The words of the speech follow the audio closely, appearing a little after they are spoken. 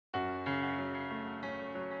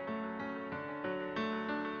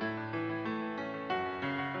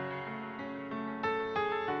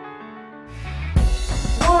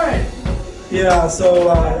Yeah, so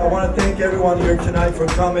I want to thank everyone here tonight for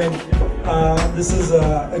coming. This is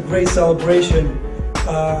a great celebration.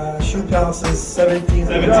 Shoe Palace is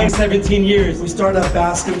 17 years. We started at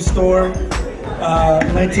Bascom Store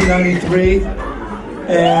in 1993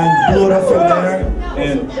 and blew it up from there.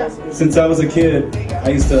 And since I was a kid, I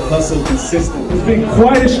used to hustle consistently. It's been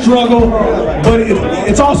quite a struggle, but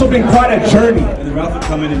it's also been quite a journey. And then Ralph would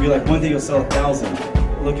come in and be like, one day you'll sell 1,000.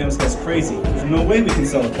 Look at us, that's crazy. There's no way we can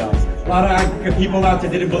sell 1,000. A lot of people out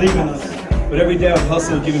there didn't believe in us. But every day I'd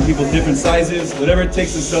hustle, giving people different sizes, whatever it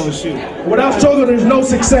takes to sell a shoe. Without struggle, there's no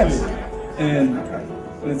success. And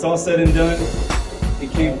when it's all said and done,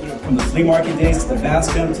 it came through from the flea market days to the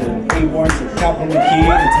Bascom to Hayborn to Capital McKee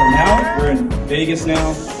until now. We're in Vegas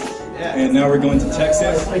now, and now we're going to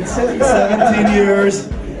Texas. It's 17 years,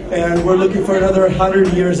 and we're looking for another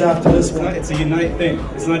 100 years after this one. It's a unite thing.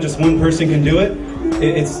 It's not just one person can do it.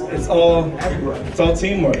 It's all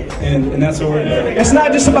teamwork, and that's what we're doing. It's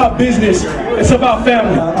not just about business, it's about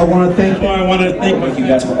family. I want to thank you. I want to thank you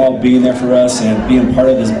guys for all being there for us and being part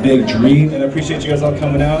of this big dream. And I appreciate you guys all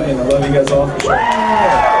coming out, and I love you guys all for sure.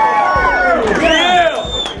 Yeah!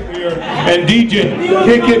 And DJ,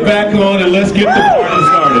 kick it back on and let's get the party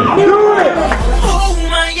started. Do it!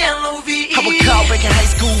 I recall back in high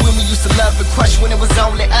school when we used to love and crush when it was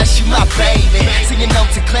only us, you my baby. Singing note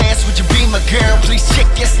to class, would you be my girl? Please check,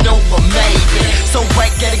 yes, no, or maybe. So right,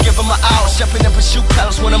 gotta give them my all. Stepping up a Shoe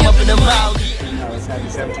Palace when I'm up in the mouth.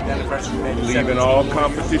 Leaving all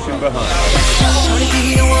competition behind. Shorty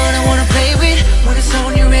be the one I wanna play with. When it's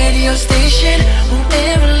on your radio station, won't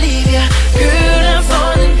ever leave ya. Girl, I'm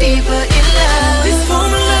falling deeper in love. This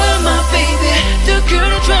formula, my baby, the girl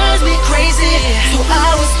that drives me crazy. So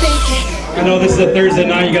I was thinking, I know this is a Thursday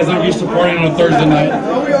night, you guys aren't used to partying on a Thursday night,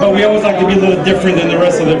 but we always like to be a little different than the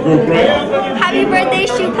rest of the group, right? Happy birthday,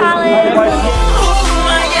 Shoe